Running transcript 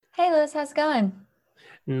Hey Liz, how's it going?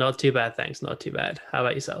 Not too bad, thanks. Not too bad. How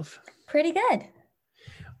about yourself? Pretty good.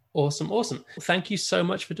 Awesome, awesome. Thank you so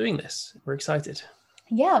much for doing this. We're excited.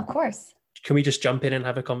 Yeah, of course. Can we just jump in and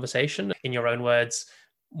have a conversation in your own words,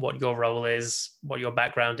 what your role is, what your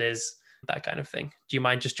background is, that kind of thing? Do you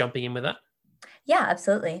mind just jumping in with that? Yeah,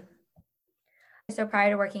 absolutely. So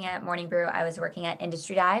prior to working at Morning Brew, I was working at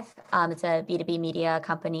Industry Dive. It's a B2B media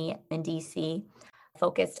company in DC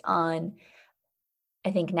focused on, I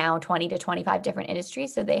think now 20 to 25 different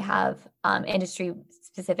industries. So they have industry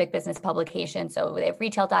specific business publications. So they have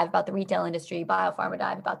Retail Dive about the retail industry, Biopharma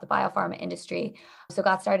Dive about the biopharma industry. So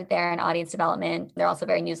got started there in audience development. They're also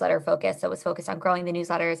very newsletter focused. So it was focused on growing the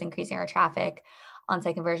newsletters, increasing our traffic,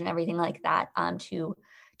 on-site conversion, everything like that to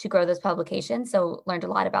grow those publications. So learned a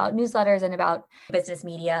lot about newsletters and about business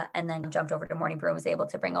media, and then jumped over to Morning Brew and was able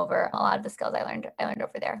to bring over a lot of the skills I learned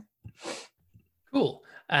over there. Cool.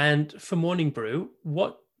 And for Morning Brew,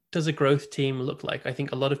 what does a growth team look like? I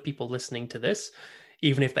think a lot of people listening to this,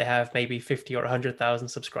 even if they have maybe 50 or 100,000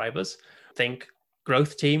 subscribers, think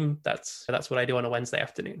growth team, that's what I do on a Wednesday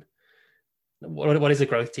afternoon. What is a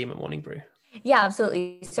growth team at Morning Brew? Yeah,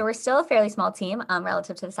 absolutely. So we're still a fairly small team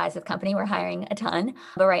relative to the size of the company. We're hiring a ton.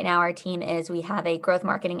 But right now, our team is we have a growth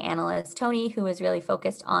marketing analyst, Tony, who is really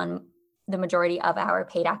focused on the majority of our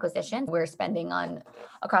paid acquisition. We're spending on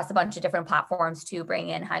across a bunch of different platforms to bring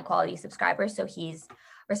in high quality subscribers. So he's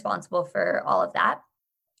responsible for all of that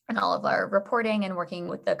and all of our reporting and working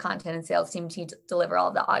with the content and sales team to deliver all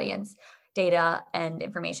of the audience data and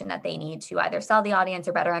information that they need to either sell the audience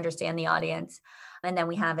or better understand the audience. And then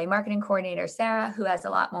we have a marketing coordinator, Sarah, who has a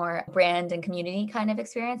lot more brand and community kind of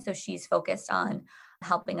experience. So she's focused on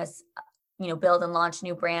helping us, build and launch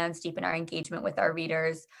new brands, deepen our engagement with our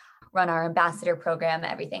readers, run our ambassador program,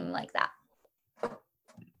 everything like that.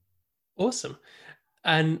 Awesome.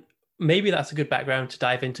 And maybe that's a good background to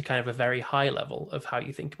dive into kind of a very high level of how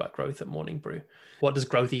you think about growth at Morning Brew. What does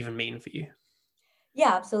growth even mean for you?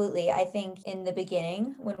 Yeah, absolutely. I think in the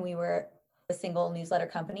beginning, when we were a single newsletter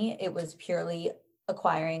company, it was purely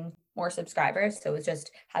acquiring more subscribers. So it was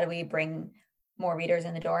just how do we bring more readers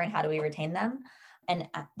in the door and how do we retain them? And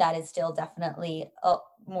that is still definitely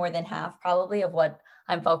more than half probably of what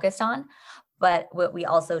I'm focused on. But what we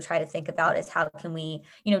also try to think about is how can we,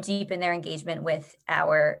 deepen their engagement with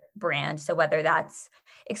our brand. So whether that's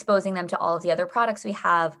exposing them to all of the other products we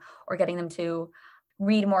have or getting them to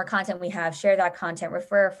read more content we have, share that content,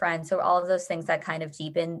 refer a friend. So all of those things that kind of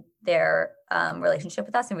deepen their relationship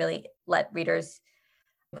with us and really let readers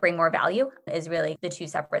bring more value is really the two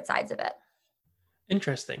separate sides of it.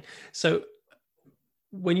 Interesting. So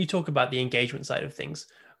when you talk about the engagement side of things,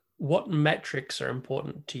 what metrics are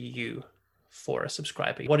important to you for a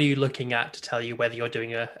subscriber? What are you looking at to tell you whether you're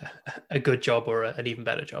doing a good job or an even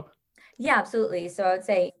better job? Yeah, absolutely. So I would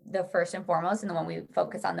say the first and foremost, and the one we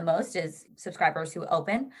focus on the most is subscribers who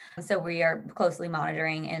open. So we are closely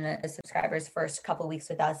monitoring in the subscribers' first couple of weeks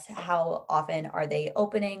with us, how often are they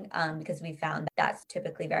opening? Because we found that that's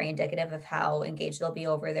typically very indicative of how engaged they'll be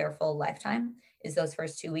over their full lifetime is those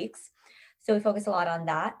first 2 weeks. So we focus a lot on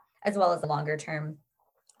that, as well as the longer term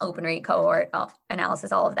open rate cohort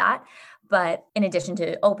analysis, all of that. But in addition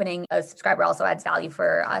to opening, a subscriber also adds value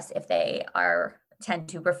for us if they are tend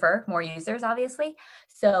to refer more users, obviously.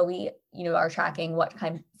 So we, are tracking what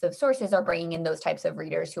kinds of sources are bringing in those types of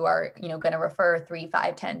readers who are, going to refer 3,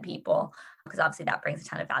 5, 10 people, because obviously that brings a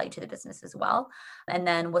ton of value to the business as well. And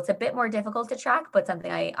then what's a bit more difficult to track, but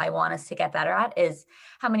something I want us to get better at is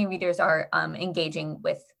how many readers are engaging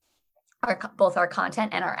with both our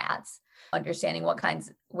content and our ads, understanding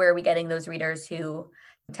where are we getting those readers who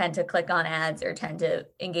tend to click on ads or tend to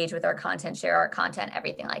engage with our content, share our content,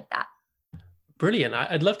 everything like that. Brilliant.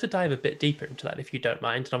 I'd love to dive a bit deeper into that if you don't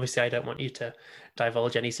mind. And obviously, I don't want you to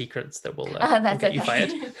divulge any secrets that will That's get you okay.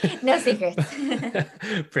 fired. No secrets.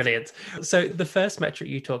 Brilliant. So the first metric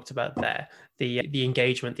you talked about there, the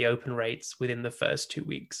engagement, the open rates within the first 2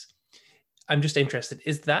 weeks. I'm just interested,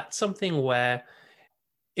 is that something where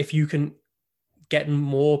if you can get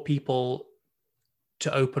more people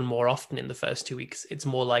to open more often in the first 2 weeks, it's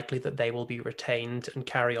more likely that they will be retained and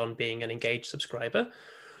carry on being an engaged subscriber?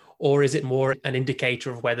 Or is it more an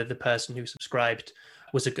indicator of whether the person who subscribed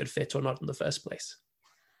was a good fit or not in the first place?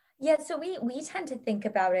 Yeah, so we tend to think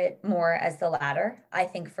about it more as the latter. I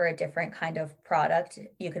think for a different kind of product,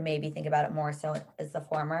 you could maybe think about it more so as the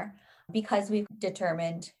former. Because we've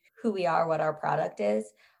determined who we are, what our product is,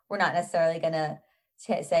 we're not necessarily going to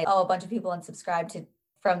say, oh, a bunch of people unsubscribed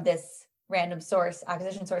from this random source,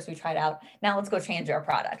 acquisition source we tried out. Now let's go change our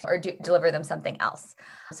product or deliver them something else.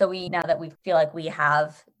 So now that we feel like we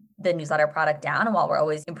have the newsletter product down, and while we're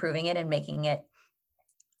always improving it and making it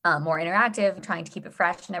more interactive, trying to keep it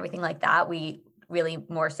fresh and everything like that. We really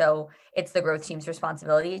more so it's the growth team's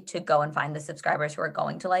responsibility to go and find the subscribers who are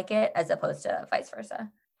going to like it as opposed to vice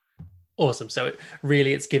versa. Awesome. So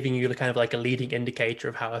it's giving you kind of like a leading indicator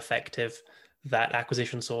of how effective that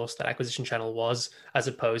acquisition source, that acquisition channel was, as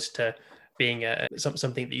opposed to being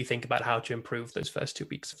something that you think about how to improve those first 2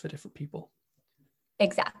 weeks for different people.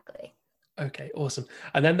 Exactly. Okay, awesome.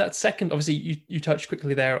 And then that second, obviously you touched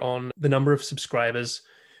quickly there on the number of subscribers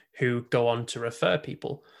who go on to refer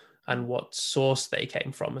people and what source they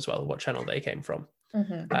came from as well, what channel they came from.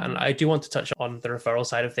 Mm-hmm. And I do want to touch on the referral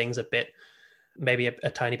side of things a bit, maybe a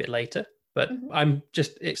tiny bit later, but I'm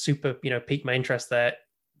just, it's super, piqued my interest there.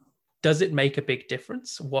 Does it make a big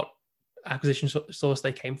difference what acquisition source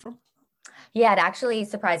they came from? Yeah, it actually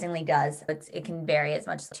surprisingly does. It can vary as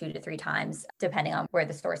much as 2 to 3 times depending on where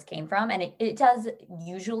the source came from. And it does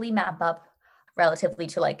usually map up relatively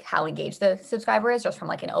to like how engaged the subscriber is just from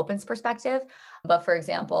like an opens perspective. But for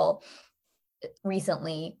example,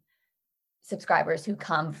 recently subscribers who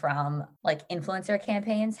come from like influencer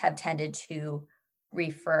campaigns have tended to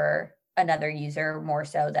refer another user more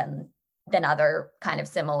so than other kind of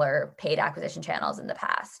similar paid acquisition channels in the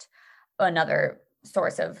past. Another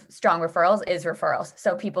source of strong referrals is referrals.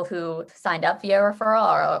 So people who signed up via referral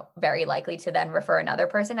are very likely to then refer another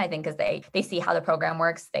person, I think, because they see how the program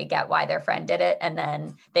works, they get why their friend did it, and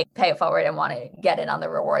then they pay it forward and want to get in on the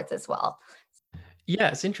rewards as well. Yeah,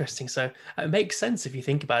 it's interesting. So it makes sense if you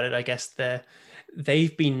think about it. I guess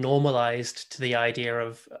they've been normalized to the idea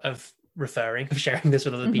of referring, of sharing this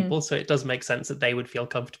with other people. So it does make sense that they would feel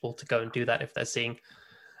comfortable to go and do that if they're seeing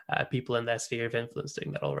people in their sphere of influence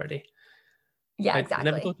doing that already. Yeah, exactly.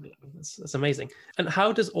 I never thought of it. That's amazing. And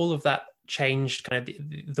how does all of that change kind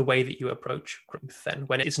of the way that you approach growth then,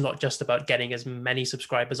 when it's not just about getting as many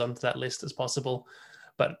subscribers onto that list as possible,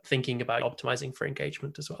 but thinking about optimizing for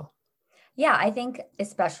engagement as well? Yeah, I think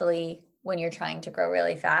especially when you're trying to grow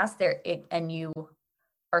really fast and you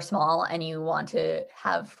are small and you want to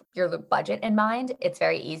have your budget in mind, it's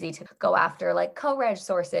very easy to go after like co-reg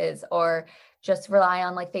sources or just rely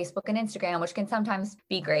on like Facebook and Instagram, which can sometimes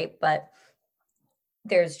be great, but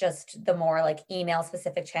there's just the more like email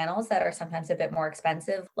specific channels that are sometimes a bit more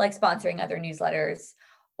expensive, like sponsoring other newsletters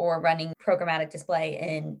or running programmatic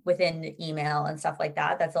display within email and stuff like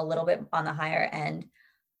that. That's a little bit on the higher end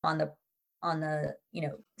on the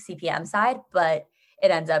CPM side, but it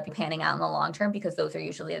ends up panning out in the long term because those are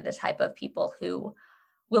usually the type of people who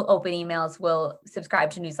will open emails, will subscribe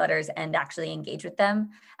to newsletters and actually engage with them,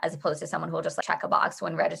 as opposed to someone who will just like check a box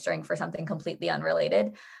when registering for something completely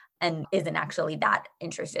unrelated and isn't actually that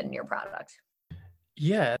interested in your product.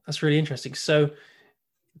 Yeah, that's really interesting. So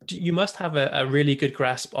you must have a really good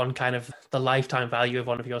grasp on kind of the lifetime value of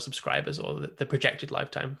one of your subscribers, or the projected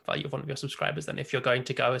lifetime value of one of your subscribers, then, if you're going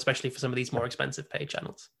to go, especially for some of these more expensive paid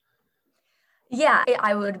channels. Yeah,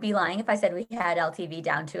 I would be lying if I said we had LTV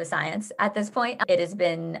down to a science at this point. It has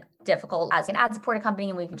been difficult as an ad-supported company,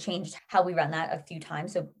 and we've changed how we run that a few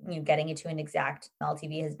times. So, getting it to an exact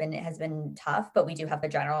LTV has been tough, but we do have a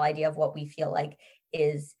general idea of what we feel like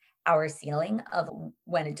is our ceiling of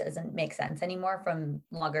when it doesn't make sense anymore from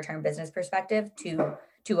longer term business perspective to pay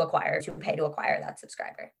to acquire that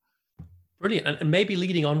subscriber. Brilliant. And maybe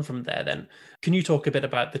leading on from there, then, can you talk a bit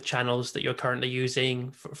about the channels that you're currently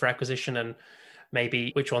using for acquisition, and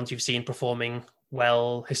maybe which ones you've seen performing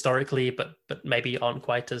well historically, but maybe aren't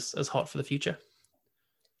quite as hot for the future?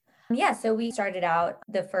 Yeah, so we started out,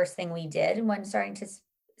 the first thing we did when starting to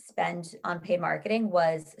spend on paid marketing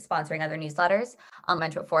was sponsoring other newsletters.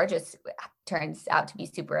 Mentor 4 just turns out to be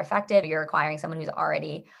super effective. You're acquiring someone who's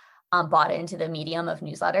already bought into the medium of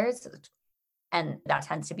newsletters, and that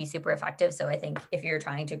tends to be super effective. So I think if you're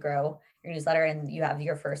trying to grow your newsletter and you have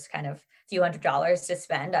your first kind of few $100s to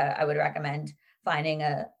spend, I would recommend finding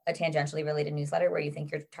a tangentially related newsletter where you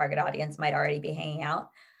think your target audience might already be hanging out.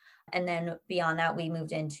 And then beyond that, we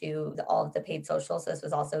moved into all of the paid social. So this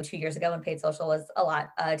was also 2 years ago when paid social was a lot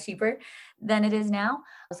cheaper than it is now.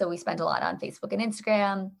 So we spent a lot on Facebook and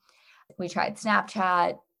Instagram. We tried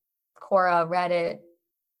Snapchat, Quora, Reddit,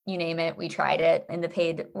 you name it. We tried it in the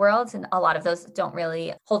paid world, and a lot of those don't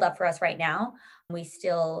really hold up for us right now.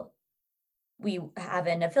 We have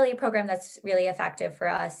an affiliate program that's really effective for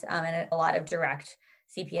us, and a lot of direct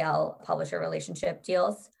CPL publisher relationship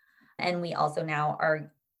deals. And we also now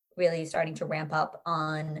are really starting to ramp up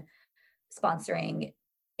on sponsoring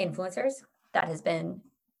influencers. That has been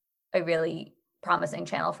a really promising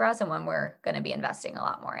channel for us, and one we're going to be investing a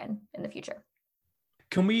lot more in the future.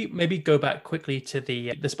 Can we maybe go back quickly to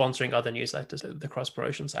the sponsoring other newsletters, the cross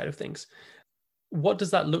promotion side of things? What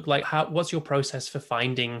does that look like? What's your process for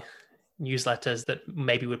finding newsletters that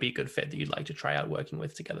maybe would be a good fit that you'd like to try out working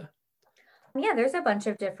with together? Yeah, there's a bunch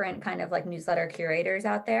of different kind of like newsletter curators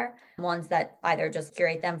out there, ones that either just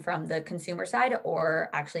curate them from the consumer side or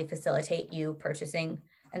actually facilitate you purchasing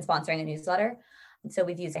and sponsoring a newsletter. And so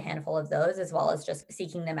we've used a handful of those, as well as just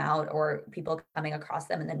seeking them out or people coming across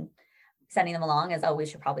them and then sending them along as, oh, we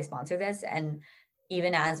should probably sponsor this. And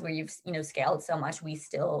even as we've, scaled so much, we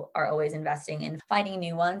still are always investing in finding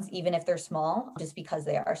new ones, even if they're small, just because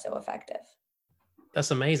they are so effective.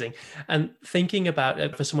 That's amazing. And thinking about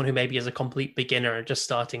it for someone who maybe is a complete beginner and just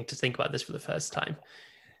starting to think about this for the first time,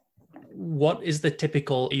 what is the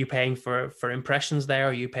typical, are you paying for impressions there?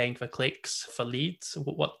 Are you paying for clicks, for leads?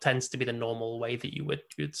 What tends to be the normal way that you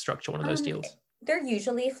would structure one of those deals? They're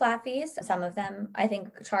usually flat fees. Some of them, I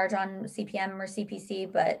think, charge on CPM or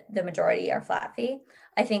CPC, but the majority are flat fee.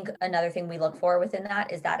 I think another thing we look for within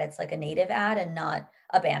that is that it's like a native ad and not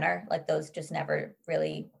a banner. Like those just never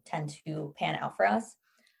really tend to pan out for us.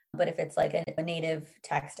 But if it's like a native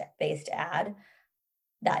text-based ad,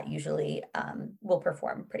 that usually will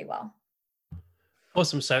perform pretty well.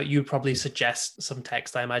 Awesome. So you'd probably suggest some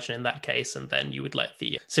text, I imagine, in that case, and then you would let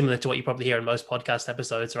similar to what you probably hear in most podcast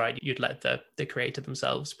episodes, right? You'd let the creator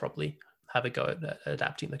themselves probably have a go at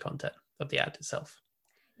adapting the content of the ad itself.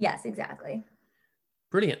 Yes, exactly.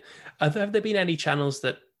 Brilliant. Have there been any channels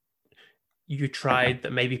that you tried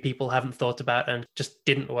that maybe people haven't thought about and just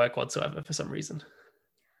didn't work whatsoever for some reason?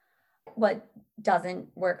 What doesn't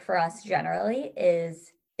work for us generally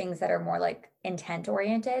is things that are more like intent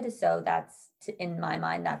oriented. So that's, in my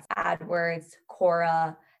mind, that's AdWords,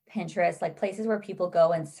 Quora, Pinterest, like places where people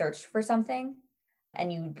go and search for something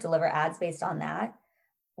and you deliver ads based on that.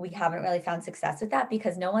 We haven't really found success with that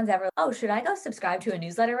because no one's ever, oh, should I go subscribe to a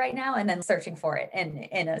newsletter right now? And then searching for it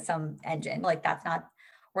in some engine. Like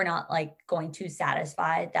we're not like going to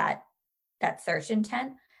satisfy that search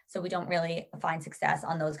intent. So we don't really find success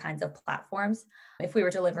on those kinds of platforms. If we were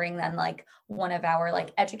delivering them like one of our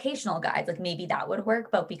like educational guides, like maybe that would work.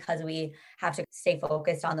 But because we have to stay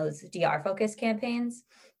focused on those DR focused campaigns,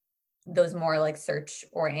 those more like search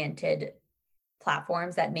oriented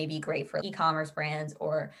platforms that may be great for e-commerce brands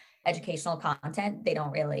or educational content, they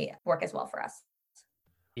don't really work as well for us.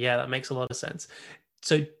 Yeah, that makes a lot of sense.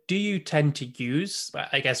 So do you tend to use,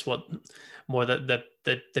 I guess, what more the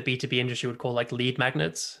B2B industry would call like lead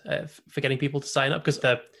magnets for getting people to sign up? Because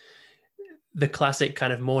the classic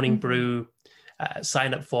kind of morning brew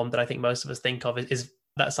sign up form that I think most of us think of is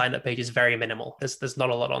that sign up page is very minimal. There's not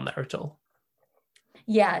a lot on there at all.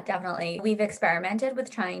 Yeah, definitely. We've experimented with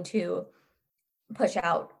trying to push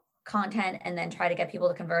out content and then try to get people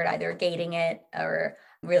to convert, either gating it or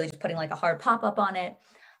really just putting like a hard pop-up on it.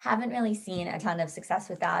 Haven't really seen a ton of success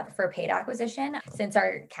with that for paid acquisition. Since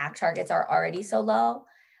our CAC targets are already so low,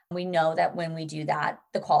 we know that when we do that,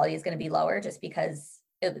 the quality is going to be lower just because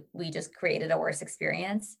we just created a worse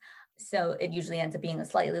experience. So it usually ends up being a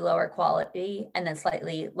slightly lower quality and then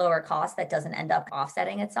slightly lower cost that doesn't end up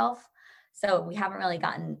offsetting itself. So we haven't really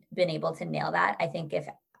been able to nail that. I think if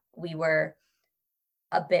we were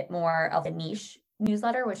a bit more of a niche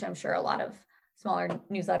newsletter, which I'm sure a lot of smaller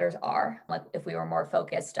newsletters are, like if we were more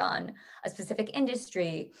focused on a specific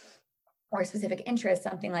industry or a specific interest,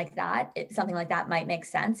 something like that might make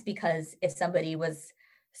sense, because if somebody was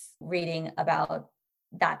reading about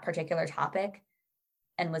that particular topic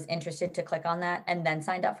and was interested to click on that and then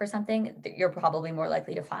signed up for something, you're probably more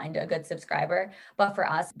likely to find a good subscriber. But for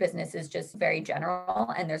us, business is just very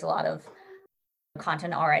general and there's a lot of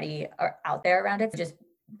content already out there around it. Just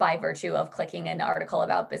by virtue of clicking an article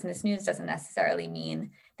about business news doesn't necessarily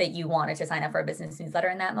mean that you wanted to sign up for a business newsletter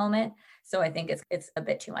in that moment. So I think it's a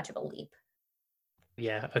bit too much of a leap.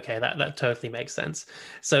 Yeah, okay, that totally makes sense.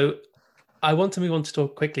 So I want to move on to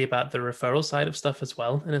talk quickly about the referral side of stuff as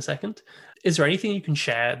well in a second. Is there anything you can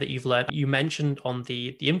share that you've learned? You mentioned on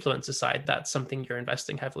the influencer side, that's something you're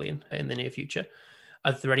investing heavily in the near future.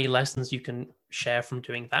 Are there any lessons you can share from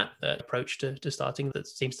doing that approach to starting that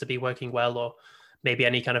seems to be working well, or maybe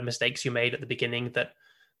any kind of mistakes you made at the beginning that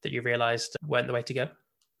you realized weren't the way to go?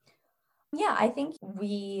 Yeah, I think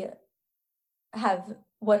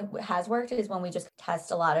what has worked is when we just test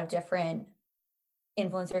a lot of different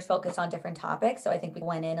influencers focused on different topics. So I think we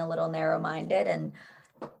went in a little narrow-minded, and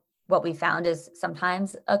what we found is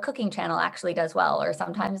sometimes a cooking channel actually does well, or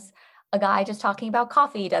sometimes a guy just talking about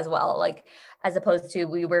coffee does well, like as opposed to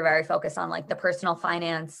we were very focused on like the personal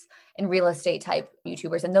finance and real estate type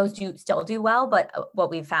YouTubers, and those still do well. But what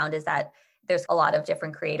we've found is that there's a lot of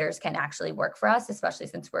different creators can actually work for us, especially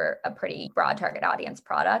since we're a pretty broad target audience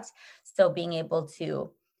product. So being able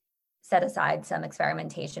to set aside some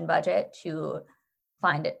experimentation budget to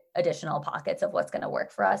find additional pockets of what's going to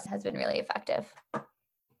work for us has been really effective.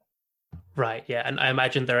 Right. Yeah. And I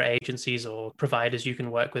imagine there are agencies or providers you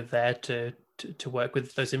can work with there to work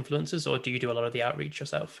with those influencers, or do you do a lot of the outreach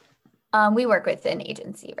yourself? We work with an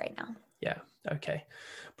agency right now. Yeah. Okay.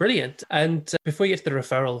 Brilliant. And before you get to the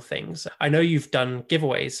referral things, I know you've done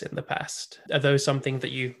giveaways in the past. Are those something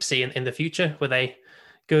that you see in the future? Were they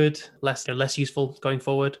good, less useful going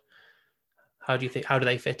forward? How do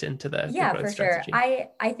they fit into the Yeah, growth for sure. strategy?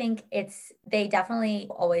 I think they definitely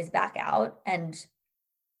always back out and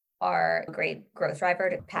are a great growth driver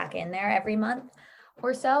to pack in there every month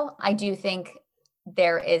or so. I do think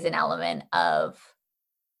there is an element of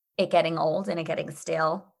it getting old and it getting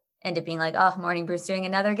stale and it being like, oh, Morning Brew's doing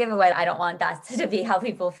another giveaway. I don't want that to be how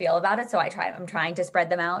people feel about it. So I'm trying to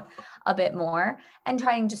spread them out a bit more and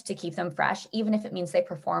trying just to keep them fresh, even if it means they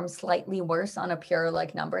perform slightly worse on a pure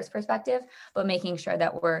like numbers perspective, but making sure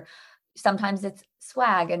that sometimes it's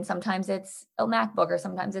swag and sometimes it's a MacBook or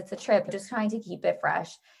sometimes it's a trip, just trying to keep it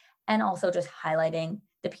fresh. And also just highlighting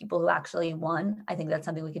the people who actually won. I think that's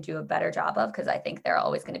something we could do a better job of, because I think there are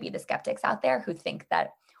always going to be the skeptics out there who think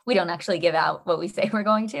that we don't actually give out what we say we're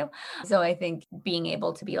going to. So I think being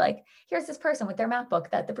able to be like, here's this person with their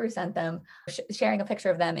MacBook that the brew sent them, sharing a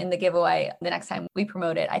picture of them in the giveaway the next time we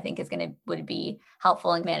promote it, I think would be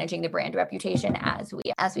helpful in managing the brand reputation as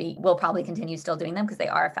we will probably continue still doing them because they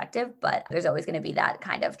are effective, but there's always going to be that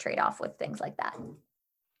kind of trade-off with things like that.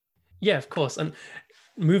 Yeah, of course. And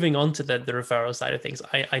moving on to the referral side of things,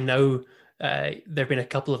 I know there have been a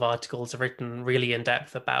couple of articles written really in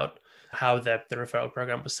depth about how the referral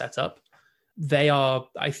program was set up. They are,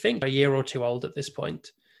 I think, a year or two old at this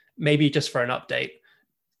point. Maybe just for an update,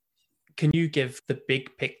 can you give the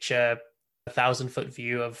big picture, 1,000-foot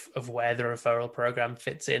view of where the referral program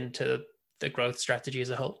fits into the growth strategy as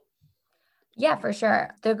a whole? Yeah, for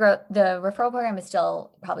sure. The referral program is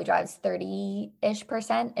still probably drives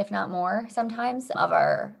 30-ish%, if not more sometimes, of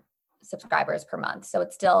our subscribers per month. So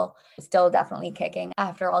it's still definitely kicking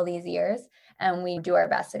after all these years. And we do our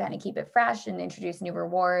best to kind of keep it fresh and introduce new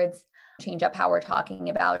rewards, change up how we're talking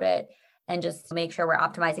about it, and just make sure we're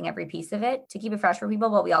optimizing every piece of it to keep it fresh for people.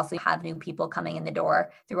 But we also have new people coming in the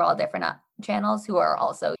door through all different channels who are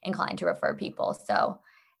also inclined to refer people. So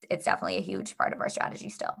it's definitely a huge part of our strategy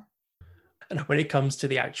still. And when it comes to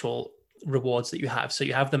the actual rewards that you have, so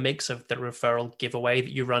you have the mix of the referral giveaway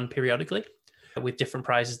that you run periodically with different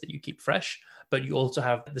prizes that you keep fresh, but you also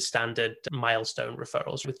have the standard milestone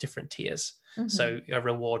referrals with different tiers. Mm-hmm. So a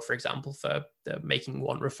reward, for example, for making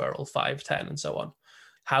one referral, 5, 10, and so on.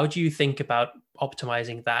 How do you think about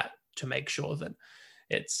optimizing that to make sure that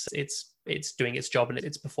it's doing its job and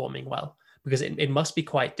it's performing well? Because it must be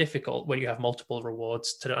quite difficult when you have multiple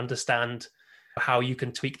rewards to understand how you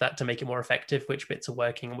can tweak that to make it more effective, which bits are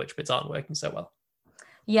working and which bits aren't working so well.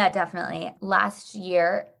 Yeah, definitely. Last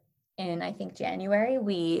year in, I think, January,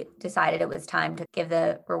 we decided it was time to give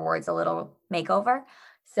the rewards a little makeover.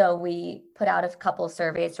 So we put out a couple of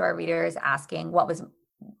surveys to our readers asking what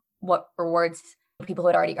rewards, people who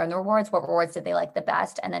had already earned the rewards, what rewards did they like the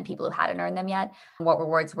best? And then people who hadn't earned them yet, what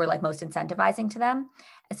rewards were like most incentivizing to them.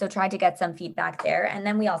 So tried to get some feedback there. And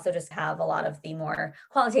then we also just have a lot of the more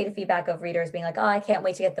qualitative feedback of readers being like, oh, I can't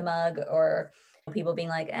wait to get the mug, or people being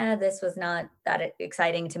like, this was not that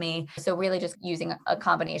exciting to me. So really just using a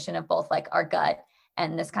combination of both like our gut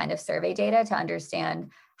and this kind of survey data to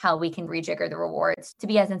understand how we can rejigger the rewards to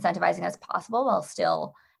be as incentivizing as possible while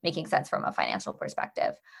still making sense from a financial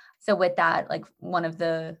perspective. So with that, like one of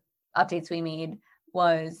the updates we made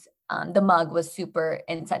was the mug was super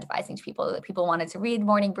incentivizing to people. That people wanted to read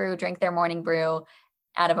Morning Brew, drink their Morning Brew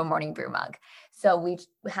out of a Morning Brew mug. So we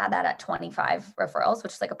had that at 25 referrals,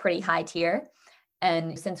 which is like a pretty high tier.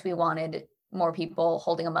 And since we wanted more people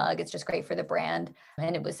holding a mug, it's just great for the brand.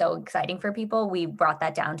 And it was so exciting for people, we brought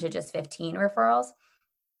that down to just 15 referrals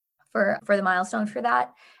for the milestone for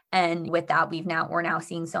that. And with that, we're now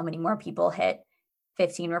seeing so many more people hit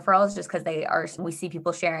 15 referrals just because we see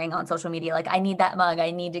people sharing on social media, like, I need that mug.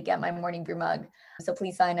 I need to get my Morning Brew mug. So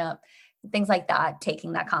please sign up. Things like that,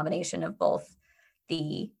 taking that combination of both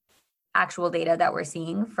the actual data that we're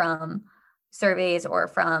seeing from surveys or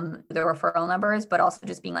from the referral numbers, but also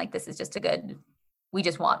just being like, this is just we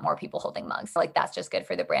just want more people holding mugs. Like, that's just good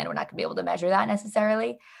for the brand. We're not gonna be able to measure that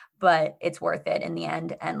necessarily, but it's worth it in the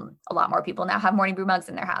end. And a lot more people now have Morning Brew mugs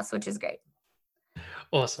in their house, which is great.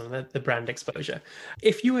 Awesome, the brand exposure.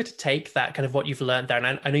 If you were to take that kind of what you've learned there,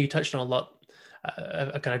 and I know you touched on a lot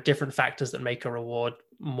of kind of different factors that make a reward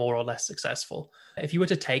more or less successful. If you were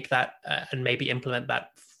to take that and maybe implement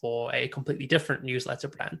that for a completely different newsletter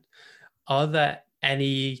brand, are there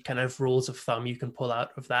any kind of rules of thumb you can pull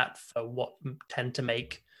out of that for what tend to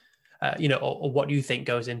make, or what you think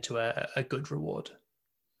goes into a good reward?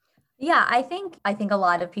 Yeah, I think a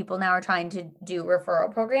lot of people now are trying to do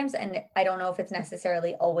referral programs, and I don't know if it's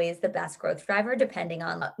necessarily always the best growth driver, depending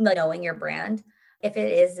on knowing your brand. If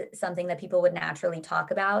it is something that people would naturally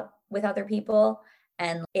talk about with other people,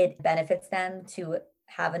 and it benefits them to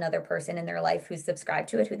have another person in their life who's subscribed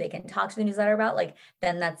to it, who they can talk to the newsletter about, like,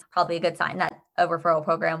 then that's probably a good sign that a referral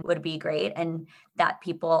program would be great, and that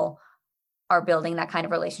people are building that kind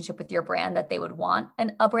of relationship with your brand that they would want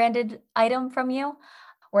a branded item from you.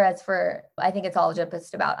 Whereas I think it's all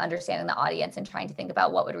just about understanding the audience and trying to think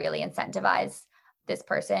about what would really incentivize this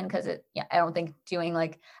person. Cause I don't think doing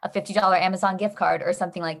like a $50 Amazon gift card or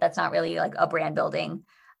something like that's not really like a brand building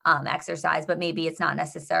exercise, but maybe it's not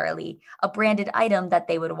necessarily a branded item that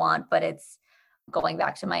they would want, but it's going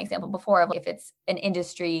back to my example before of if it's an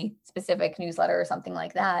industry specific newsletter or something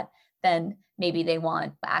like that, then maybe they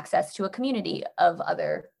want access to a community of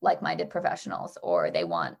other like-minded professionals, or they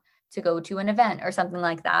want to go to an event or something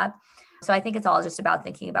like that. So I think it's all just about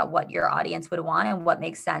thinking about what your audience would want and what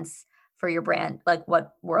makes sense for your brand, like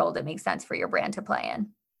what world it makes sense for your brand to play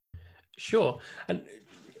in. Sure. And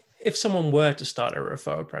if someone were to start a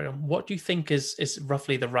referral program, what do you think is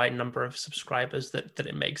roughly the right number of subscribers that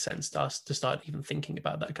it makes sense to us to start even thinking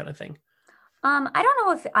about that kind of thing? I don't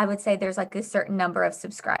know if I would say there's like a certain number of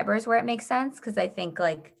subscribers where it makes sense, because I think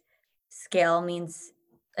like scale means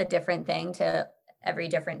a different thing to every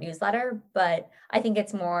different newsletter. But I think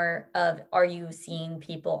it's more of, are you seeing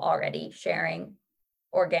people already sharing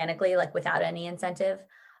organically, like without any incentive?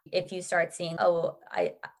 If you start seeing, a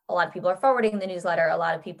lot of people are forwarding the newsletter, a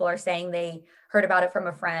lot of people are saying they heard about it from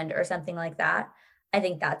a friend or something like that, I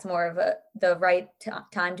think that's more of the right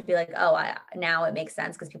time to be like, now it makes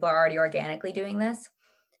sense because people are already organically doing this,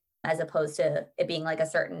 as opposed to it being like a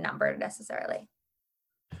certain number necessarily.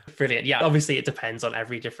 Brilliant. Yeah, obviously it depends on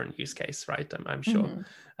every different use case, right? I'm sure Mhm.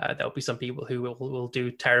 there'll be some people who will do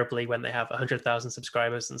terribly when they have 100,000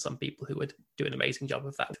 subscribers, and some people who would do an amazing job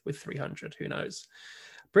of that with 300. Who knows?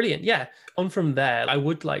 Brilliant. Yeah. On from there, I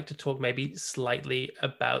would like to talk maybe slightly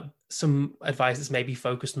about some advice that's maybe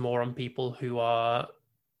focused more on people who are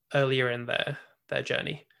earlier in their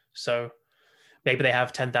journey. So maybe they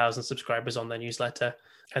have 10,000 subscribers on their newsletter,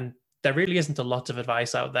 and there really isn't a lot of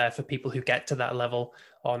advice out there for people who get to that level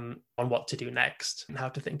on what to do next and how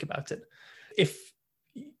to think about it. If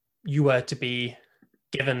you were to be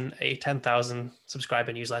given a 10,000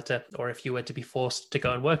 subscriber newsletter, or if you were to be forced to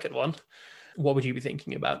go and work at one, what would you be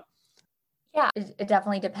thinking about? Yeah, it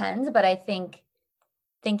definitely depends. But I think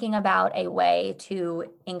thinking about a way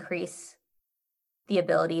to increase the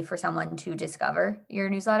ability for someone to discover your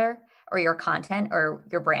newsletter or your content or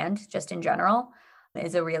your brand just in general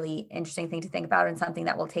is a really interesting thing to think about, and something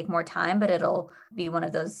that will take more time, but it'll be one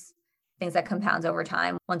of those things that compounds over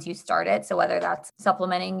time once you start it. So whether that's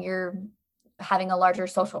supplementing your having a larger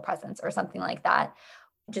social presence or something like that,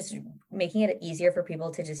 just making it easier for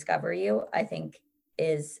people to discover you, I think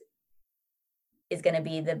is is going to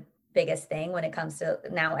be the biggest thing when it comes to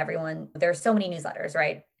now everyone. There's so many newsletters,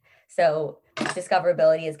 right? So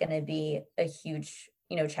discoverability is going to be a huge,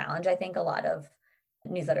 challenge I think a lot of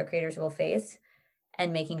newsletter creators will face,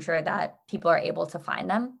 and making sure that people are able to find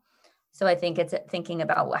them. So I think it's thinking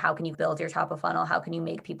about how can you build your top of funnel? How can you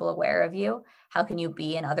make people aware of you? How can you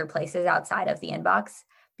be in other places outside of the inbox?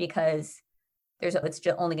 Because it's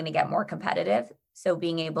just only going to get more competitive. So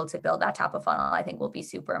being able to build that top of funnel, I think, will be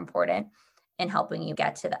super important in helping you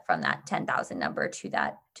get to that, from that 10,000 number to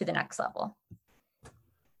the next level.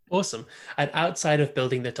 Awesome. And outside of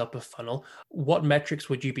building the top of funnel, what metrics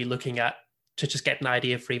would you be looking at to just get an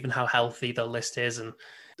idea for even how healthy the list is, and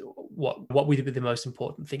what would be the most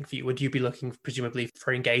important thing for you? Would you be looking presumably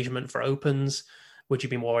for engagement for opens? Would you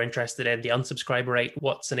be more interested in the unsubscriber rate?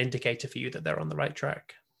 What's an indicator for you that they're on the right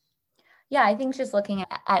track? Yeah, I think just looking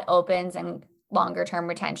at opens and longer term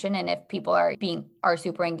retention, and if people are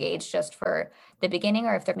super engaged just for the beginning,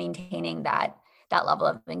 or if they're maintaining that level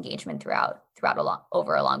of engagement throughout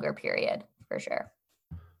over a longer period, for sure.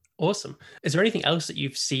 Awesome. Is there anything else that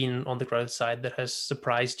you've seen on the growth side that has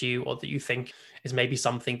surprised you, or that you think is maybe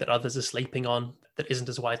something that others are sleeping on that isn't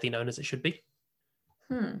as widely known as it should be?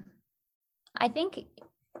 I think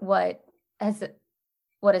what has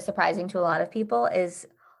what is surprising to a lot of people is,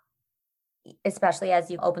 especially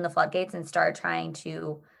as you open the floodgates and start trying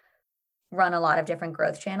to run a lot of different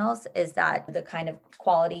growth channels, is that the kind of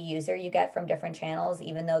quality user you get from different channels,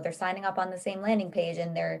 even though they're signing up on the same landing page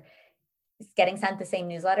and they're getting sent the same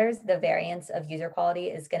newsletters, the variance of user quality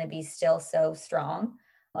is going to be still so strong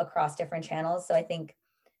across different channels. So I think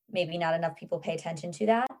maybe not enough people pay attention to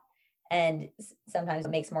that. And sometimes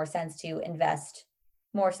it makes more sense to invest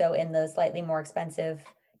more so in the slightly more expensive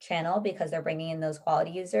channel because they're bringing in those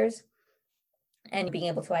quality users. And being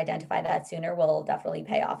able to identify that sooner will definitely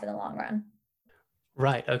pay off in the long run.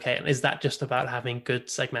 Right. Okay. And is that just about having good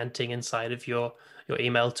segmenting inside of your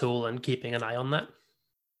email tool and keeping an eye on that?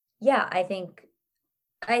 Yeah,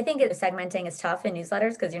 segmenting is tough in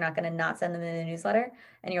newsletters because you're not going to not send them in a newsletter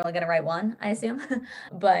and you're only going to write one, I assume.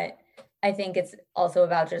 But I think it's also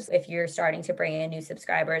about just if you're starting to bring in new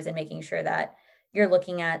subscribers and making sure that you're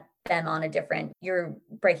looking at them on a different, you're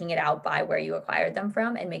breaking it out by where you acquired them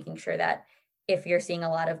from and making sure that if you're seeing a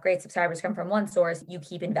lot of great subscribers come from one source, you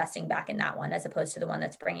keep investing back in that one as opposed to the one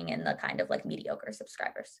that's bringing in the kind of like mediocre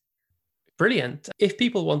subscribers. Brilliant. If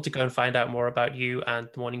people want to go and find out more about you and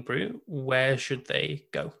Morning Brew, where should they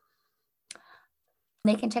go?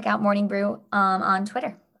 They can check out Morning Brew on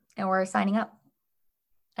Twitter, and we're signing up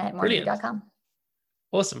at morningbrew.com.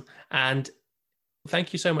 Awesome. And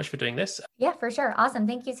thank you so much for doing this. Yeah, for sure. Awesome.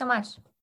 Thank you so much.